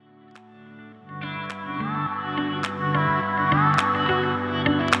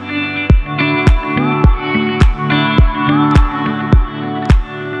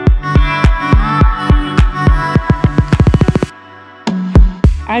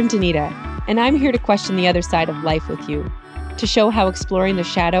I'm Danita, and I'm here to question the other side of life with you, to show how exploring the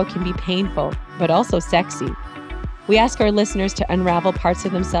shadow can be painful, but also sexy. We ask our listeners to unravel parts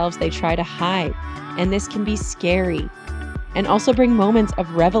of themselves they try to hide, and this can be scary, and also bring moments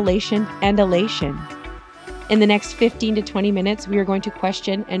of revelation and elation. In the next 15 to 20 minutes, we are going to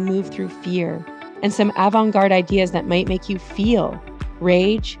question and move through fear and some avant-garde ideas that might make you feel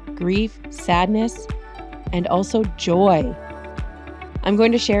rage, grief, sadness, and also joy. I'm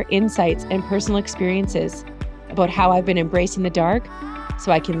going to share insights and personal experiences about how I've been embracing the dark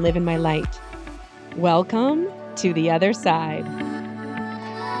so I can live in my light. Welcome to the other side.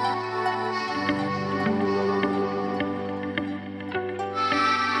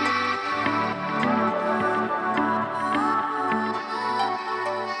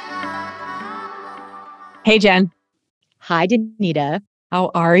 Hey, Jen. Hi, Danita. How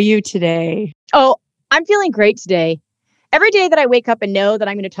are you today? Oh, I'm feeling great today. Every day that I wake up and know that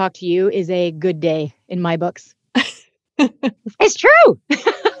I'm going to talk to you is a good day in my books. It's true.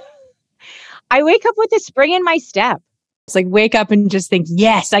 I wake up with a spring in my step. It's like wake up and just think,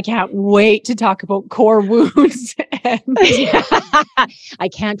 yes, I can't wait to talk about core wounds. I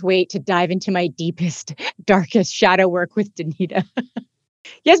can't wait to dive into my deepest, darkest shadow work with Danita.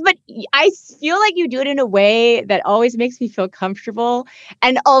 Yes, but I feel like you do it in a way that always makes me feel comfortable.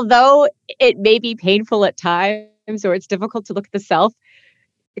 And although it may be painful at times or it's difficult to look at the self,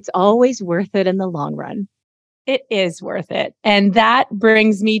 it's always worth it in the long run. It is worth it. And that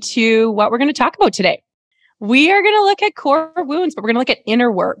brings me to what we're going to talk about today. We are going to look at core wounds, but we're going to look at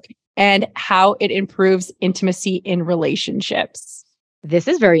inner work and how it improves intimacy in relationships. This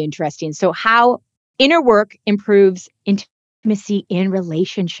is very interesting. So how inner work improves intimacy in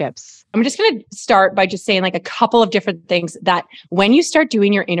relationships. I'm just going to start by just saying like a couple of different things that when you start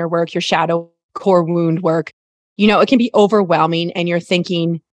doing your inner work, your shadow core wound work, it can be overwhelming and you're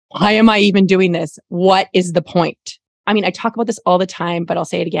thinking, why am I even doing this? What is the point? I mean, I talk about this all the time, but I'll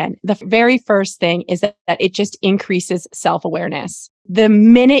say it again. The very first thing is that it just increases self-awareness. The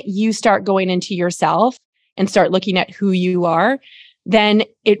minute you start going into yourself and start looking at who you are, then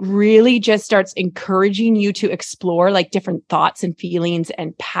it really just starts encouraging you to explore like different thoughts and feelings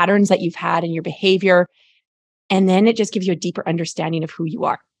and patterns that you've had in your behavior. And then it just gives you a deeper understanding of who you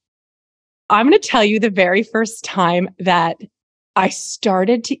are. I'm going to tell you the very first time that I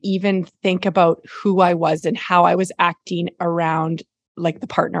started to even think about who I was and how I was acting around like the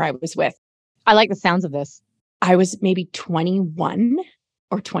partner I was with. I like the sounds of this. I was maybe 21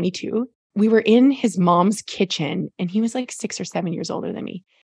 or 22. We were in his mom's kitchen and he was like 6 or 7 years older than me.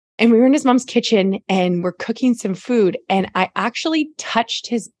 And we were in his mom's kitchen and we're cooking some food. And I actually touched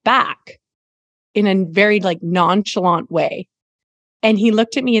his back in a very like nonchalant way. And he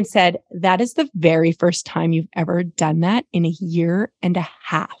looked at me and said, that is the very first time you've ever done that in a year and a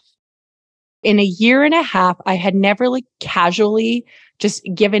half. In a year and a half, I had never like casually just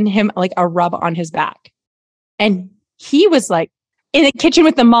given him like a rub on his back. And he was like in the kitchen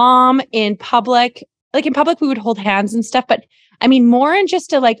with the mom in public, like in public, we would hold hands and stuff. But I mean, more in just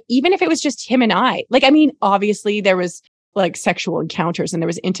to like, even if it was just him and I, like, I mean, obviously there was like sexual encounters and there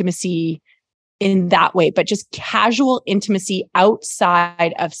was intimacy in that way, but just casual intimacy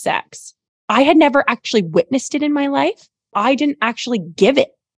outside of sex. I had never actually witnessed it in my life. I didn't actually give it.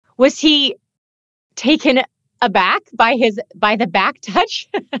 Was he taken aback by the back touch?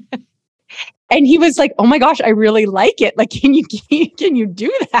 And he was like, oh my gosh, I really like it. Like, can you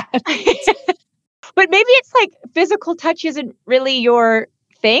do that? But maybe it's like physical touch isn't really your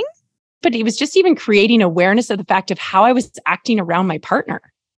thing. But he was just even creating awareness of the fact of how I was acting around my partner.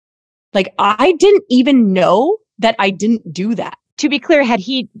 Like, I didn't even know that I didn't do that. To be clear, had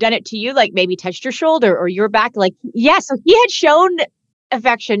he done it to you, like maybe touched your shoulder or your back? Like, yeah, so he had shown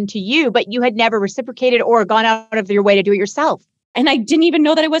affection to you, but you had never reciprocated or gone out of your way to do it yourself. And I didn't even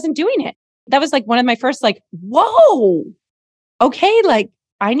know that I wasn't doing it. That was like one of my first like, whoa, okay, like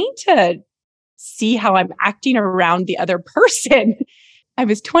I need to see how I'm acting around the other person. I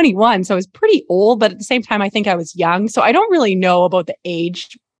was 21, so I was pretty old, but at the same time, I think I was young. So I don't really know about the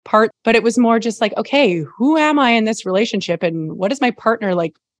age part, but it was more just like, okay, who am I in this relationship? And what is my partner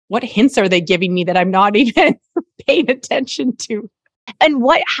like? What hints are they giving me that I'm not even paying attention to? And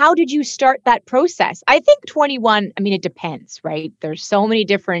how did you start that process? I think 21, I mean, it depends, right? There's so many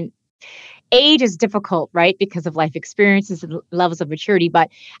different age is difficult, right? Because of life experiences and levels of maturity. But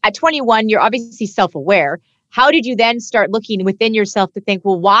at 21, you're obviously self-aware. How did you then start looking within yourself to think,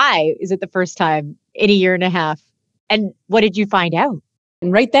 well, why is it the first time in a year and a half? And what did you find out?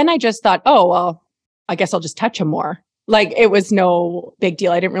 And right then I just thought, oh, well, I guess I'll just touch him more. Like it was no big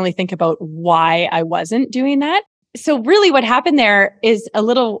deal. I didn't really think about why I wasn't doing that. So really what happened there is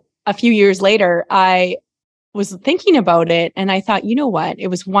a few years later, I was thinking about it and I thought, you know what? It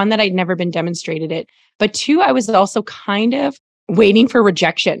was one that I'd never been demonstrated it. But two, I was also kind of waiting for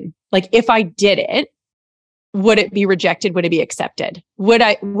rejection. Like if I did it, would it be rejected? Would it be accepted? Would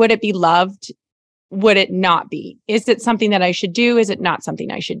it be loved? Would it not be? Is it something that I should do? Is it not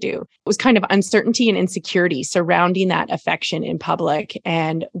something I should do? It was kind of uncertainty and insecurity surrounding that affection in public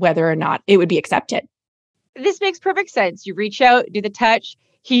and whether or not it would be accepted. This makes perfect sense. You reach out, do the touch,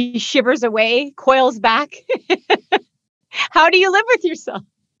 he shivers away, coils back. How do you live with yourself?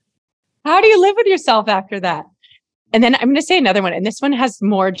 How do you live with yourself after that? And then I'm going to say another one. And this one has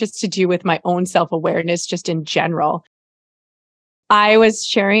more just to do with my own self-awareness, just in general. I was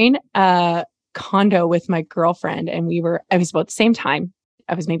sharing a condo with my girlfriend and I was about the same time.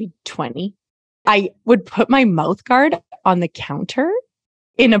 I was maybe 20. I would put my mouth guard on the counter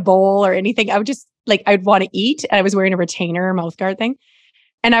in a bowl or anything. I would just I'd want to eat. And I was wearing a retainer mouth guard thing.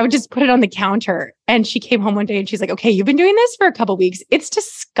 And I would just put it on the counter. And she came home one day and she's like, okay, you've been doing this for a couple of weeks. It's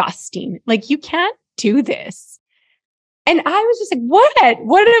disgusting. Like, you can't do this. And I was just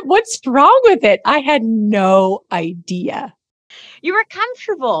like, what's wrong with it? I had no idea. You were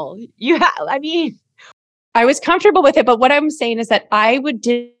comfortable. I was comfortable with it. But what I'm saying is that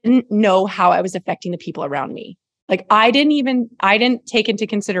didn't know how I was affecting the people around me. Like I didn't take into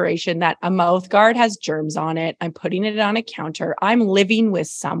consideration that a mouth guard has germs on it. I'm putting it on a counter. I'm living with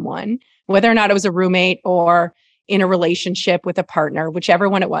someone, whether or not it was a roommate or in a relationship with a partner, whichever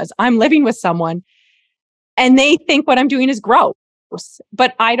one it was. I'm living with someone and they think what I'm doing is gross,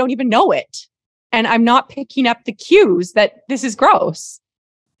 but I don't even know it. And I'm not picking up the cues that this is gross.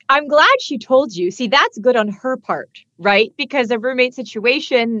 I'm glad she told you. See, that's good on her part, right? Because a roommate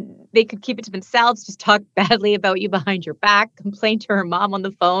situation, they could keep it to themselves, just talk badly about you behind your back, complain to her mom on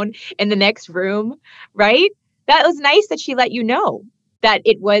the phone in the next room, right? That was nice that she let you know that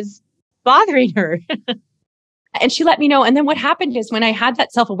it was bothering her. And she let me know. And then what happened is when I had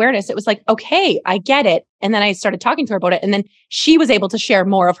that self-awareness, it was like, okay, I get it. And then I started talking to her about it. And then she was able to share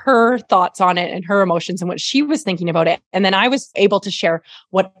more of her thoughts on it and her emotions and what she was thinking about it. And then I was able to share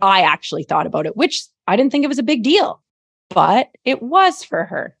what I actually thought about it, which I didn't think it was a big deal, but it was for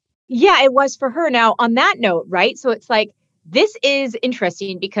her. Yeah, it was for her. Now, on that note, right? So it's like, this is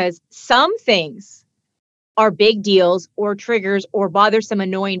interesting because some things are big deals or triggers or bothersome,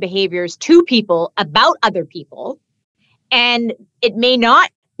 annoying behaviors to people about other people. And it may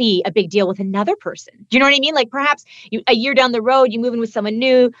not be a big deal with another person. Do you know what I mean? Like perhaps a year down the road, you move in with someone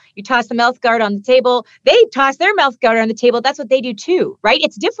new, you toss the mouth guard on the table, they toss their mouth guard on the table. That's what they do too, right?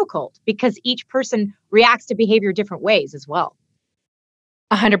 It's difficult because each person reacts to behavior different ways as well.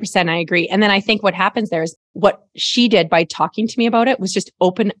 100%, I agree. And then I think what happens there is what she did by talking to me about it was just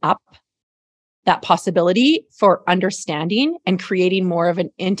open up that possibility for understanding and creating more of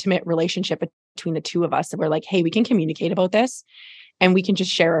an intimate relationship between the two of us. And we're like, hey, we can communicate about this and we can just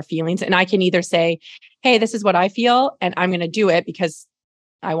share our feelings. And I can either say, hey, this is what I feel and I'm going to do it because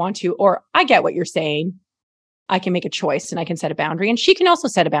I want to, or I get what you're saying. I can make a choice and I can set a boundary. And she can also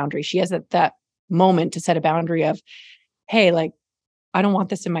set a boundary. She has that moment to set a boundary of, hey, like, I don't want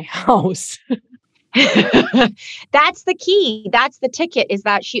this in my house. That's the key. That's the ticket, is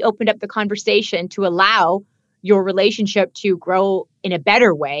that she opened up the conversation to allow your relationship to grow in a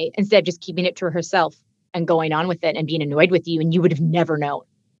better way instead of just keeping it to herself and going on with it and being annoyed with you. And you would have never known.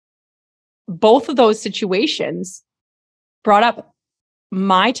 Both of those situations brought up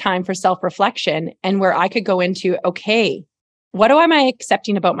my time for self-reflection and where I could go into, okay, what am I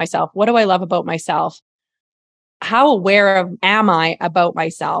accepting about myself? What do I love about myself? How aware am I about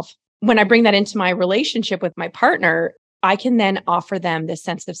myself? When I bring that into my relationship with my partner, I can then offer them this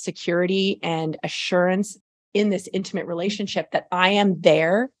sense of security and assurance in this intimate relationship that I am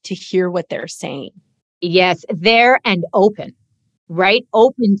there to hear what they're saying. Yes, there and open, right?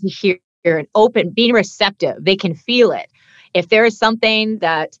 Open to hear and open, being receptive. They can feel it. If there is something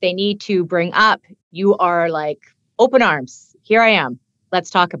that they need to bring up, you are like, open arms. Here I am.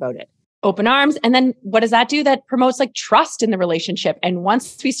 Let's talk about it. Open arms. And then what does that do? That promotes like trust in the relationship. And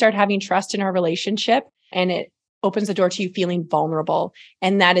once we start having trust in our relationship, and it opens the door to you feeling vulnerable.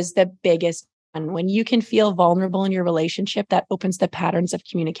 And that is the biggest one. When you can feel vulnerable in your relationship, that opens the patterns of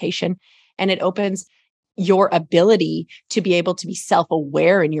communication and it opens your ability to be able to be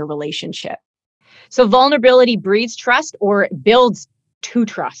self-aware in your relationship. So vulnerability breeds trust or builds to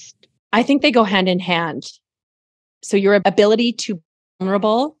trust? I think they go hand in hand. So your ability to be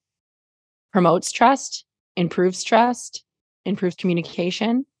vulnerable promotes trust, improves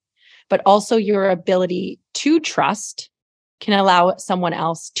communication, but also your ability to trust can allow someone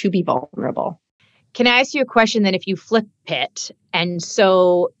else to be vulnerable. Can I ask you a question then if you flip it? And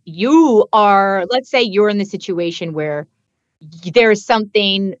so you are, let's say you're in the situation where there is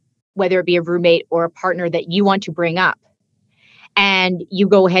something, whether it be a roommate or a partner, that you want to bring up. And you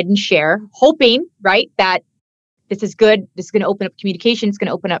go ahead and share, hoping, right, that this is good. This is going to open up communication. It's going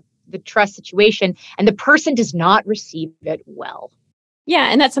to open up the trust situation. And the person does not receive it well.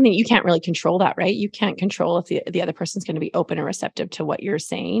 Yeah. And that's something you can't really control that, right? You can't control if the other person's going to be open and receptive to what you're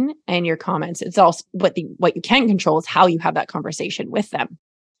saying and your comments. It's also what you can control is how you have that conversation with them.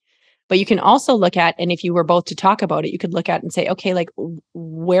 But you can also look at, and if you were both to talk about it, you could look at and say, okay, like,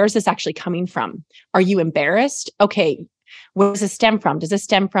 where's this actually coming from? Are you embarrassed? Okay. Where does this stem from? Does this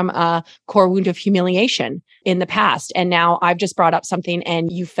stem from a core wound of humiliation in the past? And now I've just brought up something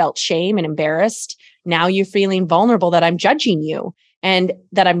and you felt shame and embarrassed. Now you're feeling vulnerable that I'm judging you and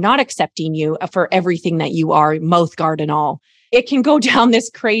that I'm not accepting you for everything that you are, mouth guard and all. It can go down this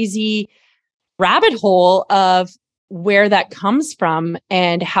crazy rabbit hole of where that comes from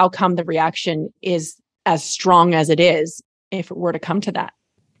and how come the reaction is as strong as it is if it were to come to that.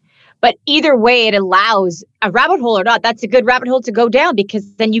 But either way, it allows a rabbit hole or not. That's a good rabbit hole to go down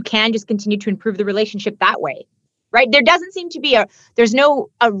because then you can just continue to improve the relationship that way, right? There doesn't seem to be there's no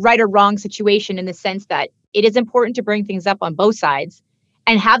a right or wrong situation in the sense that it is important to bring things up on both sides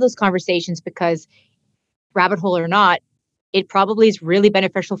and have those conversations because rabbit hole or not, it probably is really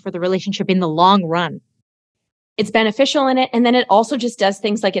beneficial for the relationship in the long run. It's beneficial in it. And then it also just does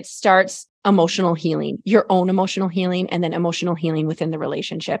things like it starts emotional healing, your own emotional healing, and then emotional healing within the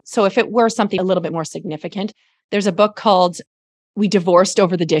relationship. So if it were something a little bit more significant, there's a book called We Divorced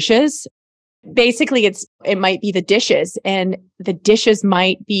Over the Dishes. Basically, it might be the dishes, and the dishes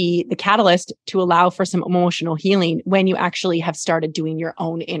might be the catalyst to allow for some emotional healing when you actually have started doing your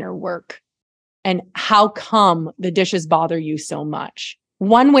own inner work. And how come the dishes bother you so much?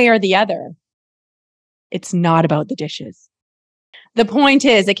 One way or the other, it's not about the dishes. The point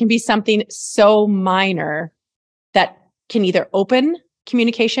is, it can be something so minor that can either open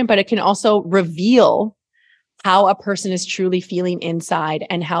communication, but it can also reveal how a person is truly feeling inside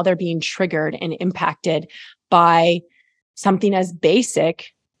and how they're being triggered and impacted by something as basic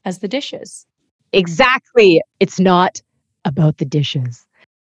as the dishes. Exactly. It's not about the dishes.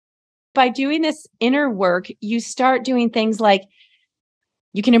 By doing this inner work, you start doing things like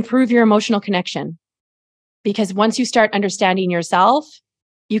you can improve your emotional connection. Because once you start understanding yourself,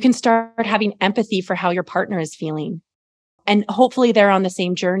 you can start having empathy for how your partner is feeling. And hopefully they're on the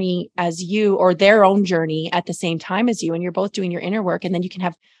same journey as you or their own journey at the same time as you. And you're both doing your inner work. And then you can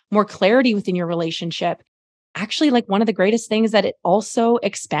have more clarity within your relationship. Actually, like one of the greatest things that it also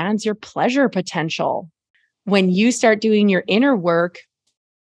expands your pleasure potential. When you start doing your inner work,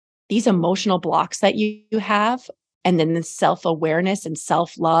 these emotional blocks that you have, and then the self-awareness and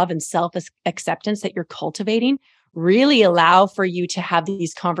self-love and self-acceptance that you're cultivating really allow for you to have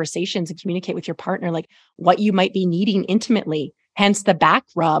these conversations and communicate with your partner, like what you might be needing intimately, hence the back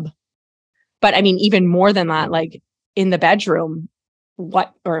rub. But I mean, even more than that, like in the bedroom,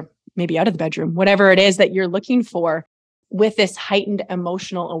 or maybe out of the bedroom, whatever it is that you're looking for with this heightened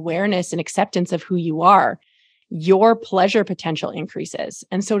emotional awareness and acceptance of who you are, your pleasure potential increases.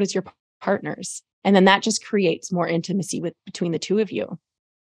 And so does your partner's. And then that just creates more intimacy between the two of you.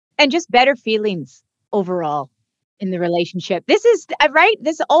 And just better feelings overall in the relationship. This is, right?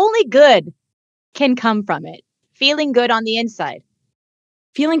 This only good can come from it. Feeling good on the inside.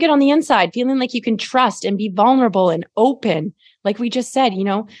 Feeling good on the inside, feeling like you can trust and be vulnerable and open. Like we just said,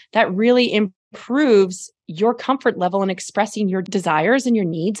 that really improves your comfort level in expressing your desires and your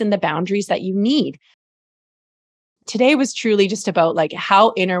needs and the boundaries that you need. Today was truly just about like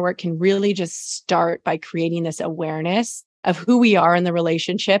how inner work can really just start by creating this awareness of who we are in the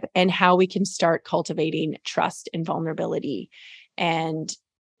relationship and how we can start cultivating trust and vulnerability and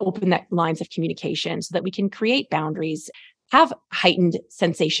open that lines of communication so that we can create boundaries, have heightened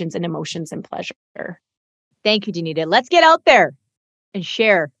sensations and emotions and pleasure. Thank you, Danita. Let's get out there and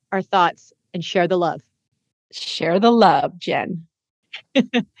share our thoughts and share the love. Share the love, Jen.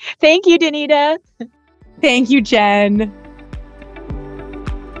 Thank you, Danita. Thank you, Jen.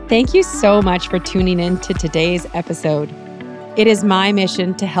 Thank you so much for tuning in to today's episode. It is my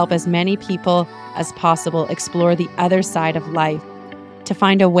mission to help as many people as possible explore the other side of life, to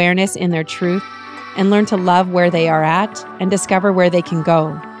find awareness in their truth and learn to love where they are at and discover where they can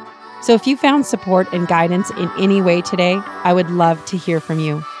go. So if you found support and guidance in any way today, I would love to hear from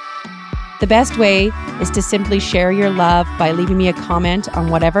you. The best way is to simply share your love by leaving me a comment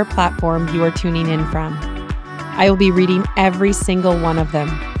on whatever platform you are tuning in from. I will be reading every single one of them.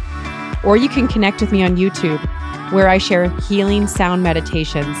 Or you can connect with me on YouTube, where I share healing sound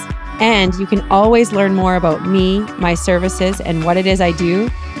meditations And you can always learn more about me, my services, and what it is I do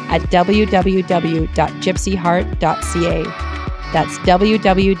at www.gypsyheart.ca. That's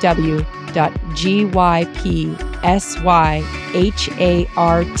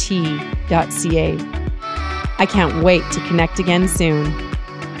www.gypsyhart.ca. I can't wait to connect again soon.